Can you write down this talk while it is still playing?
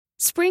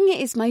Spring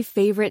is my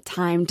favorite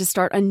time to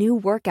start a new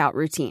workout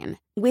routine.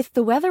 With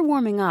the weather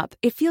warming up,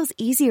 it feels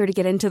easier to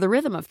get into the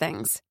rhythm of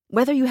things.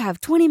 Whether you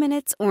have 20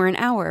 minutes or an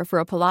hour for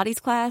a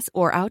Pilates class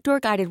or outdoor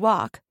guided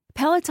walk,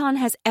 Peloton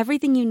has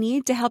everything you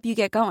need to help you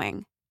get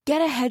going.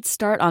 Get a head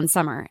start on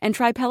summer and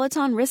try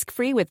Peloton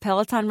risk-free with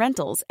Peloton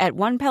Rentals at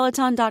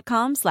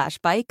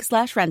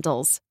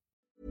onepeloton.com/bike/rentals.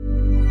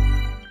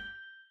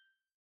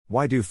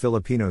 Why do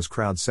Filipinos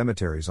crowd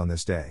cemeteries on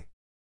this day?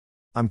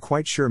 I'm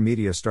quite sure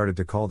media started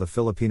to call the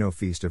Filipino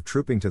feast of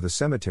trooping to the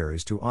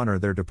cemeteries to honor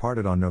their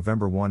departed on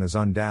November 1 as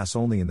Undas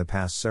only in the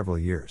past several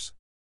years.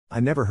 I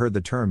never heard the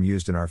term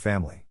used in our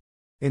family.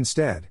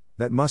 Instead,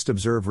 that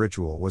must-observe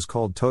ritual was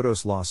called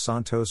Todos los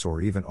Santos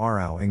or even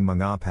Araw ng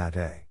Mga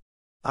Patay.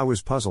 I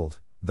was puzzled,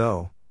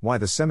 though, why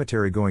the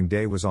cemetery-going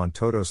day was on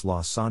Todos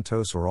los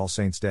Santos or All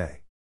Saints'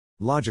 Day.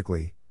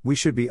 Logically, we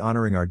should be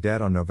honoring our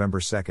dead on November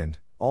 2nd,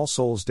 All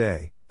Souls'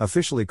 Day,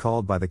 officially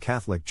called by the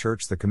Catholic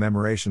Church the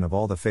commemoration of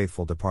all the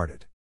faithful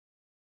departed.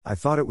 I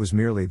thought it was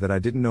merely that I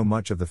didn't know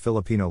much of the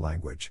Filipino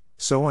language,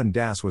 so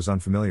Undas was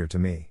unfamiliar to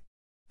me.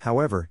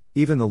 However,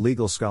 even the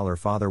legal scholar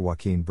Father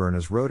Joaquin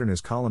Bernas wrote in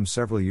his column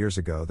several years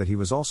ago that he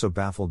was also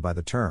baffled by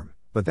the term,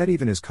 but that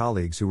even his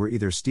colleagues who were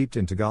either steeped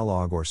in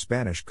Tagalog or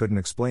Spanish couldn't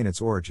explain its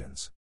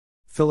origins.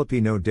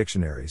 Filipino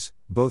dictionaries,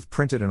 both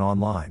printed and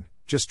online,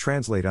 just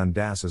translate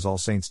Undas as All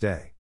Saints'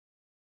 Day.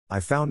 I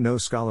found no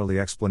scholarly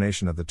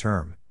explanation of the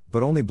term,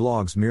 but only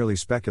blogs merely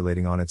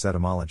speculating on its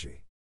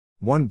etymology.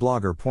 One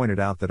blogger pointed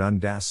out that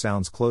Undas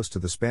sounds close to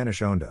the Spanish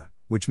onda,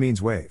 which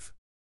means wave.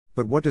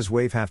 But what does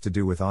wave have to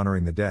do with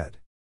honoring the dead?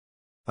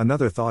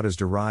 Another thought is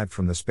derived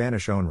from the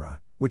Spanish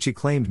honra, which he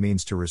claimed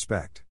means to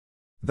respect.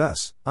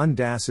 Thus,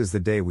 Undas is the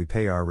day we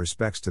pay our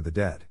respects to the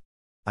dead.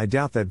 I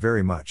doubt that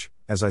very much,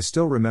 as I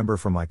still remember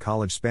from my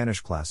college Spanish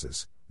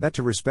classes, that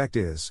to respect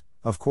is,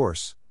 of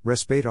course,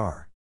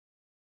 respetar.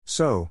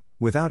 So,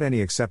 without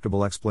any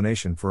acceptable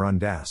explanation for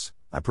Undas,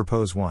 I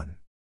propose one.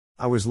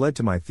 I was led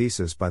to my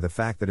thesis by the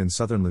fact that in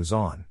southern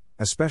Luzon,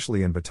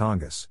 especially in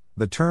Batangas,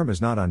 the term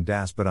is not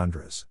Undas but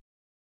Undras.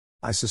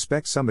 I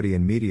suspect somebody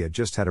in media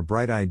just had a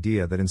bright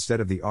idea that instead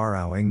of the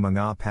Araw ng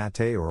Mga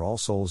Patay or All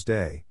Souls'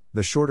 Day,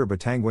 the shorter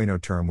Batangueno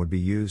term would be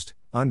used,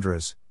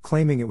 Undras,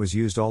 claiming it was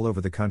used all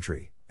over the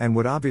country, and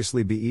would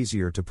obviously be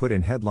easier to put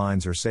in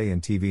headlines or say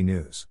in TV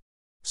news.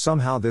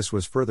 Somehow this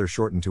was further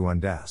shortened to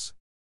Undas.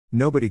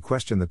 Nobody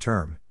questioned the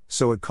term,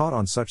 so it caught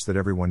on such that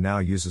everyone now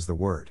uses the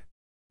word.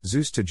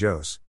 Zeus to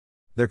Jos.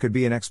 There could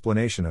be an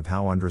explanation of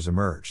how Undras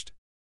emerged.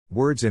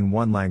 Words in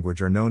one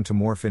language are known to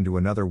morph into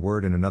another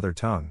word in another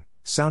tongue,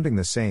 sounding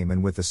the same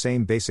and with the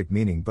same basic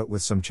meaning but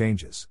with some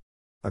changes.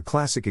 A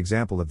classic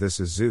example of this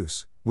is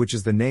Zeus, which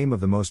is the name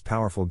of the most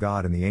powerful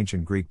god in the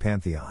ancient Greek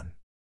pantheon.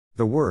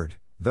 The word,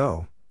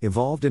 though,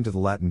 evolved into the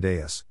Latin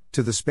deus,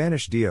 to the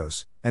Spanish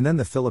dios, and then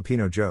the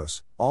Filipino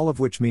Diyos, all of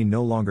which mean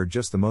no longer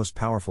just the most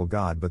powerful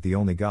god but the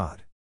only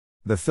god.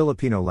 The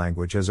Filipino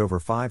language has over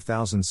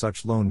 5,000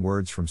 such loan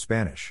words from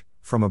Spanish,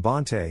 from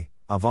abante,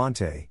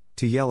 avante,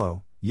 to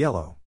yellow,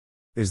 yellow.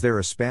 Is there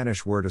a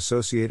Spanish word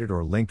associated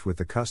or linked with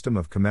the custom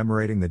of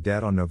commemorating the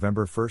dead on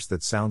November 1st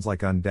that sounds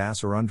like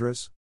Undas or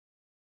Undras?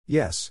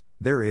 Yes,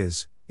 there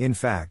is, in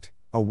fact,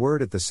 a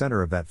word at the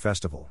center of that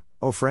festival,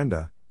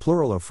 ofrenda,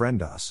 plural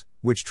ofrendas,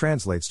 which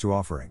translates to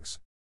offerings.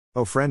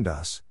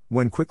 Ofrendas,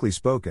 when quickly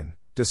spoken,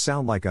 does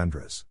sound like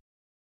Undras.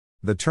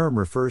 The term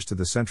refers to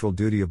the central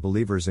duty of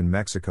believers in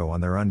Mexico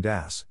on their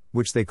Undas,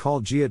 which they call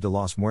Dia de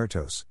los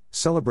Muertos,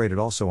 celebrated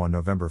also on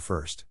November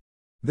 1st.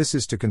 This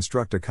is to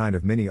construct a kind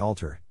of mini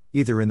altar,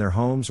 either in their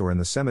homes or in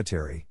the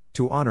cemetery,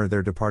 to honor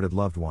their departed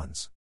loved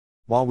ones.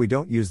 While we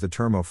don't use the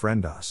term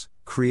ofrendas,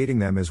 creating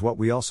them is what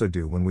we also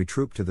do when we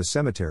troop to the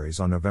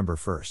cemeteries on November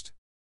 1st.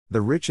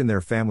 The rich in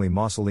their family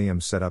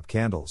mausoleums set up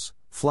candles,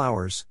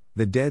 flowers,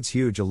 the dead's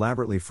huge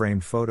elaborately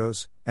framed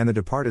photos, and the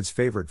departed's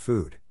favorite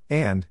food,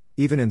 and,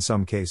 even in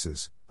some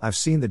cases, I've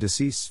seen the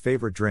deceased's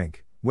favorite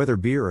drink, whether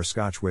beer or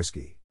Scotch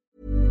whiskey.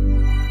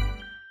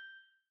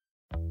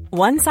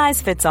 One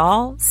size fits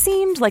all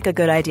seemed like a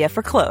good idea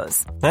for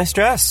clothes. Nice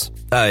dress.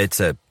 It's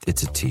a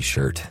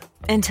t-shirt.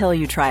 Until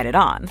you tried it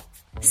on.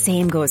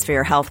 Same goes for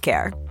your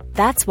healthcare.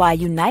 That's why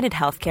United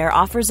Healthcare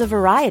offers a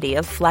variety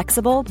of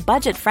flexible,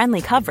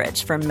 budget-friendly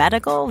coverage for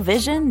medical,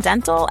 vision,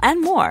 dental,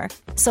 and more.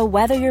 So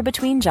whether you're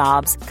between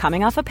jobs,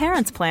 coming off a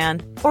parent's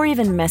plan, or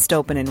even missed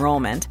open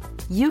enrollment,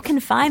 you can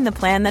find the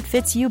plan that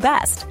fits you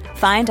best.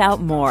 Find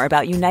out more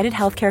about United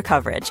Healthcare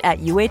coverage at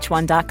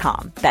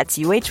uh1.com. That's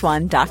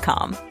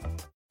uh1.com.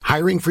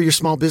 Hiring for your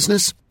small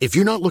business? If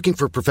you're not looking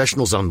for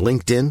professionals on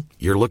LinkedIn,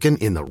 you're looking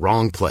in the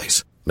wrong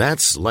place.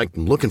 That's like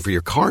looking for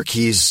your car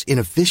keys in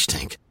a fish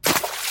tank.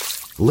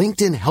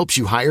 LinkedIn helps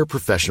you hire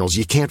professionals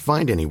you can't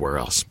find anywhere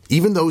else,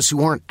 even those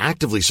who aren't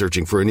actively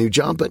searching for a new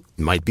job but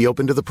might be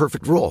open to the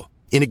perfect role.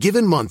 In a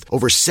given month,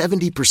 over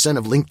 70%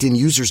 of LinkedIn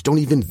users don't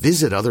even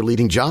visit other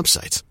leading job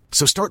sites.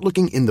 So start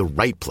looking in the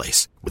right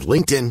place. With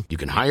LinkedIn, you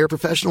can hire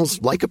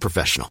professionals like a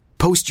professional.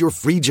 Post your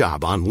free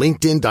job on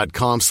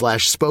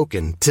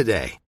linkedin.com/spoken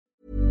today.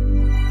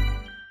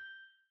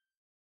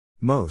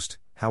 Most,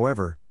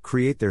 however,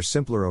 create their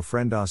simpler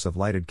ofrendas of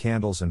lighted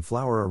candles and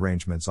flower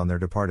arrangements on their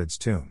departed's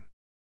tomb.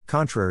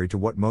 Contrary to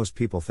what most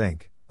people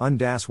think,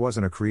 undas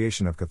wasn't a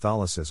creation of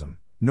Catholicism,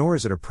 nor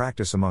is it a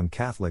practice among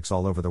Catholics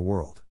all over the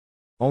world.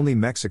 Only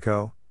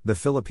Mexico, the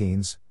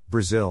Philippines,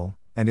 Brazil,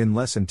 and in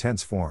less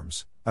intense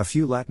forms, a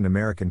few Latin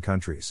American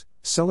countries,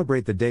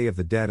 celebrate the Day of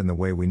the Dead in the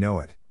way we know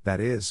it, that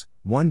is,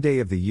 one day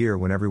of the year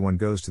when everyone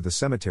goes to the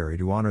cemetery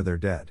to honor their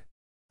dead.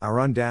 Our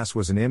undas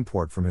was an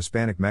import from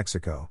Hispanic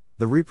Mexico,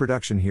 the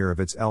reproduction here of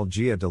its El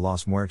Dia de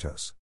los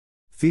Muertos.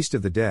 Feast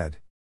of the Dead.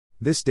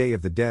 This Day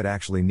of the Dead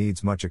actually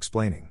needs much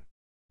explaining.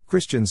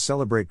 Christians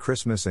celebrate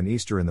Christmas and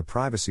Easter in the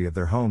privacy of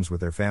their homes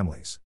with their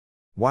families.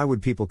 Why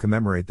would people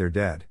commemorate their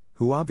dead,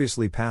 who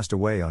obviously passed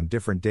away on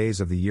different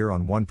days of the year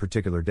on one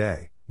particular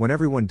day, when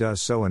everyone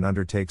does so and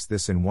undertakes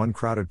this in one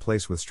crowded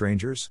place with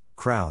strangers,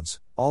 crowds,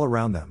 all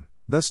around them,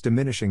 thus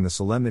diminishing the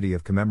solemnity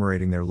of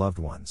commemorating their loved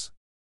ones?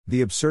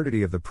 The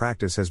absurdity of the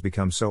practice has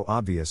become so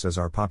obvious as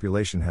our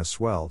population has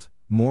swelled,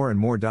 more and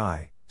more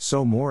die,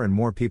 so more and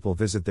more people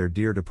visit their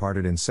dear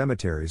departed in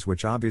cemeteries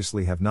which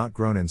obviously have not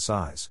grown in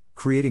size,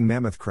 creating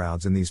mammoth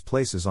crowds in these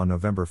places on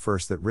November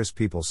 1st that risk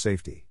people's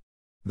safety.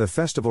 The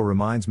festival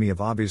reminds me of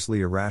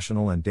obviously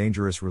irrational and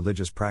dangerous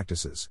religious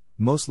practices,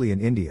 mostly in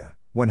India,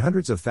 when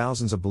hundreds of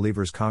thousands of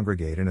believers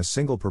congregate in a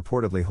single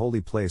purportedly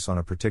holy place on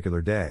a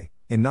particular day,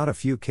 in not a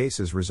few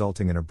cases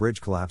resulting in a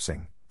bridge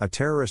collapsing, a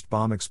terrorist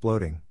bomb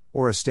exploding,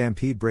 or a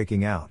stampede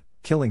breaking out,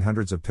 killing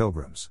hundreds of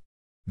pilgrims.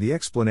 The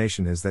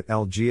explanation is that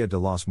El Dia de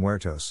los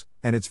Muertos,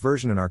 and its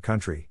version in our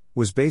country,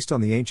 was based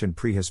on the ancient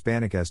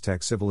pre-Hispanic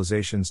Aztec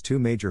civilization's two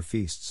major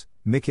feasts,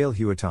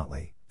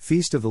 Miquelhuitantli,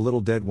 Feast of the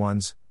Little Dead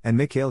Ones, and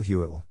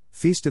Miquelhuitl,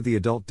 Feast of the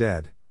Adult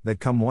Dead, that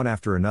come one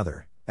after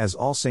another, as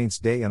All Saints'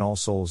 Day and All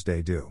Souls'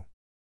 Day do.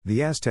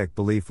 The Aztec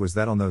belief was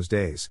that on those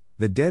days,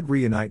 the dead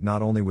reunite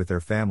not only with their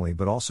family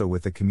but also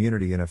with the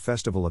community in a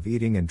festival of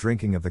eating and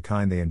drinking of the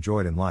kind they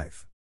enjoyed in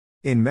life.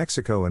 In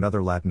Mexico and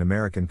other Latin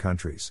American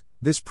countries,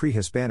 this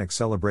pre-Hispanic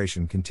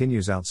celebration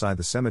continues outside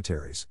the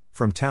cemeteries,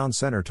 from town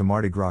center to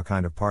Mardi Gras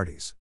kind of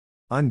parties.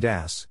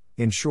 Undas,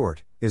 in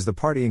short, is the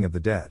partying of the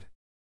dead.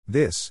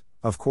 This,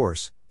 of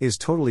course, is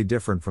totally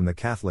different from the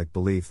Catholic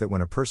belief that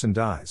when a person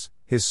dies,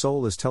 his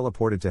soul is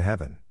teleported to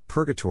heaven,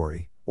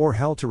 purgatory, or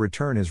hell to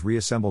return his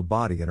reassembled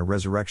body in a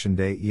resurrection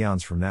day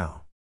eons from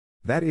now.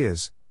 That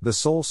is, the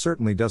soul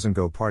certainly doesn't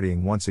go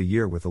partying once a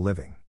year with the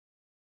living.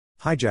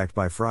 Hijacked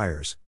by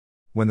friars.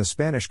 When the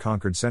Spanish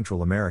conquered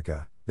Central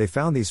America, they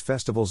found these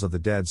festivals of the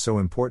dead so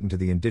important to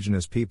the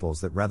indigenous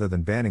peoples that rather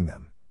than banning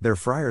them, their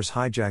friars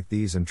hijacked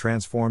these and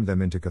transformed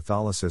them into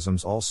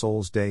Catholicism's All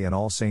Souls' Day and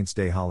All Saints'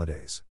 Day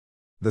holidays.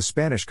 The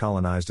Spanish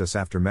colonized us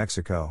after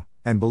Mexico,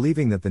 and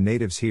believing that the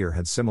natives here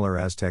had similar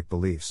Aztec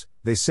beliefs,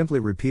 they simply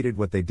repeated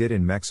what they did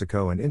in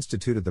Mexico and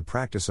instituted the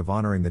practice of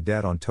honoring the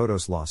dead on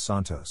Todos los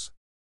Santos.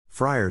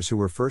 Friars who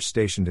were first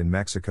stationed in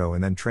Mexico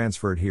and then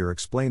transferred here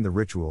explained the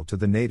ritual to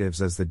the natives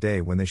as the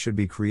day when they should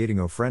be creating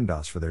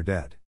ofrendas for their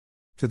dead.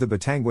 To the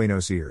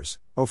Batangueños ears,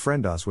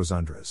 ofrendas was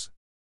undras.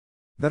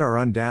 That our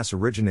undas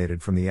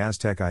originated from the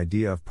Aztec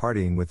idea of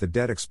partying with the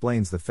dead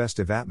explains the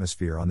festive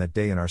atmosphere on that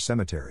day in our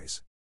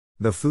cemeteries.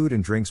 The food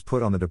and drinks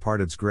put on the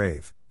departed's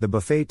grave, the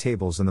buffet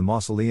tables in the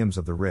mausoleums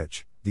of the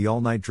rich, the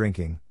all-night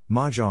drinking,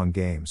 mahjong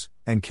games,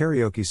 and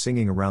karaoke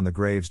singing around the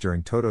graves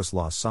during Todos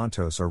los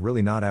Santos are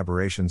really not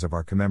aberrations of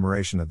our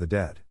commemoration of the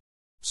dead.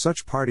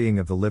 Such partying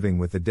of the living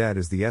with the dead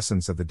is the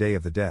essence of the Day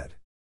of the Dead.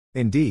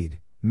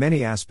 Indeed,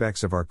 many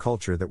aspects of our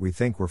culture that we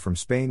think were from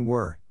Spain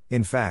were,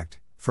 in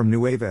fact, from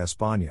Nueva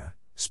España,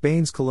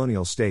 Spain's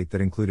colonial state that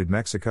included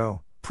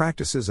Mexico,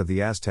 practices of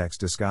the Aztecs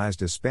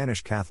disguised as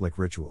Spanish Catholic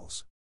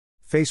rituals.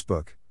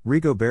 Facebook,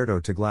 Rigoberto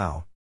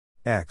Tiglao.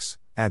 X,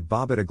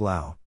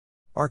 @BobitaGlao.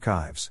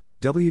 Archives,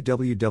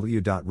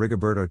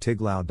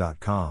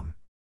 www.rigobertotiglao.com.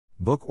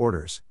 Book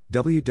orders,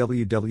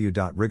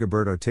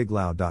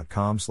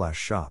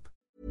 www.rigobertotiglao.com/shop.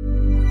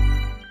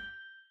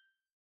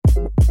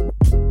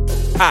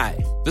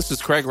 Hi, this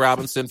is Craig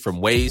Robinson from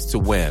Ways to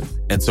Win,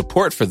 and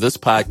support for this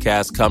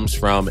podcast comes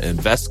from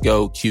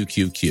Invesco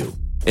QQQ.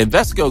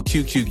 Invesco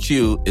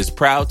QQQ is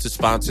proud to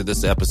sponsor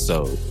this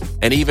episode,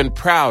 and even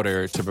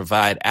prouder to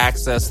provide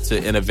access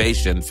to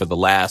innovation for the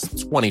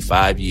last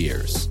 25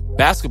 years.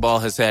 Basketball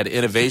has had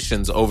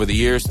innovations over the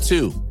years,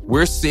 too.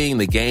 We're seeing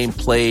the game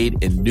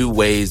played in new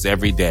ways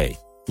every day.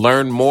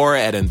 Learn more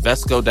at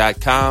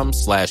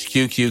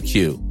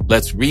Invesco.com/QQQ.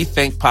 Let's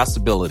rethink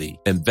possibility.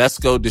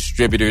 Invesco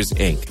Distributors,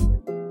 Inc.